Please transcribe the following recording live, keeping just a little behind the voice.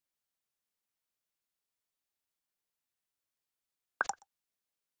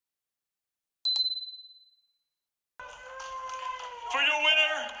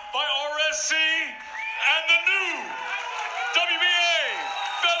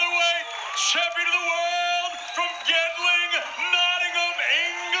champion of the world from Gedling, Nottingham,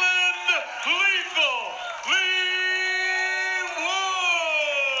 England, Lethal Leigh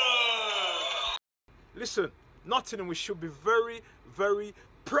Wood. Listen, Nottingham, we should be very, very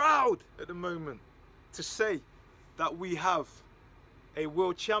proud at the moment to say that we have a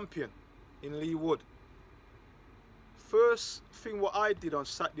world champion in Leigh Wood. First thing what I did on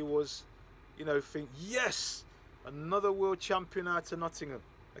Saturday was, think, yes, another world champion out of Nottingham.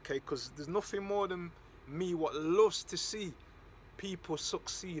 Okay, because there's nothing more than me what loves to see people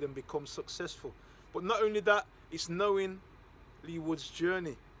succeed and become successful. But not only that, it's knowing Leigh Wood's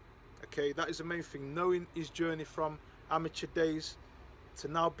journey. Okay, that is the main thing, knowing his journey from amateur days to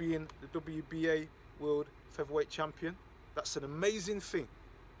now being the WBA World Featherweight Champion. That's an amazing thing.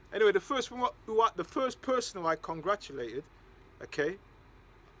 Anyway, the first person who I congratulated, okay,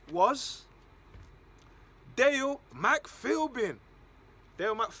 was Dale McPhilbin.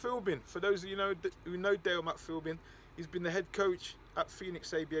 Dale McPhilbin, for those of you who know Dale McPhilbin, he's been the head coach at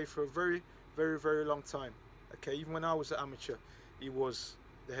Phoenix ABA for a very, very, very long time. Okay, even when I was an amateur, he was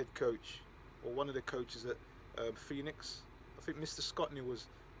the head coach, or one of the coaches at Phoenix. I think Mr. Scottney was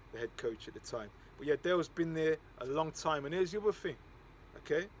the head coach at the time. But yeah, Dale's been there a long time. And here's the other thing,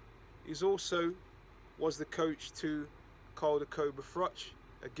 okay? He's also was the coach to Carl the Cobra Froch.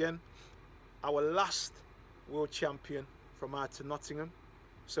 Again, our last world champion from out of Nottingham.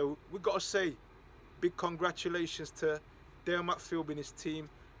 So we've got to say big congratulations to Dale McPhilbin and his team,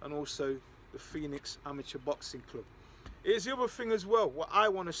 and also the Phoenix Amateur Boxing Club. Here's the other thing as well, what I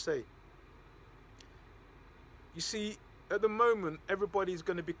want to say. You see, at the moment, everybody's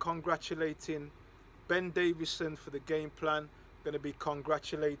going to be congratulating Ben Davison for the game plan, going to be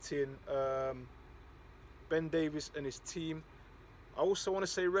congratulating Ben Davis and his team. I also want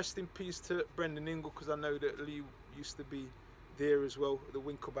to say rest in peace to Brendan Ingle, because I know that Leigh used to be there as well at the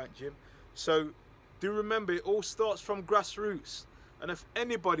Winklebank gym. So do remember, it all starts from grassroots. And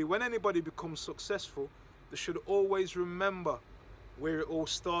when anybody becomes successful, they should always remember where it all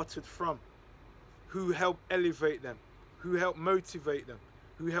started from. Who helped elevate them, who helped motivate them,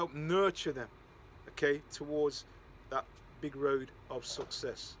 who helped nurture them, okay, towards that big road of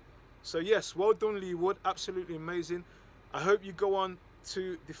success. So yes, well done Leigh Wood, absolutely amazing. I hope you go on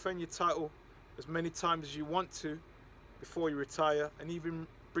to defend your title as many times as you want to before you retire, and even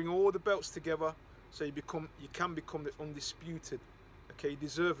bring all the belts together so you can become the undisputed. Okay, you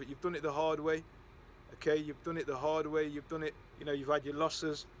deserve it. You've done it the hard way. Okay, you've done it the hard way. You've done it, you've had your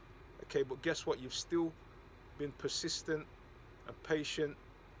losses. Okay, but guess what? You've still been persistent and patient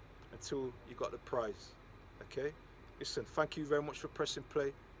until you got the prize. Okay, listen, thank you very much for pressing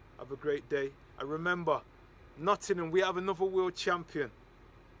play. Have a great day. And remember, Nottingham, we have another world champion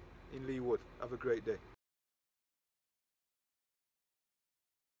in Leigh Wood. Have a great day.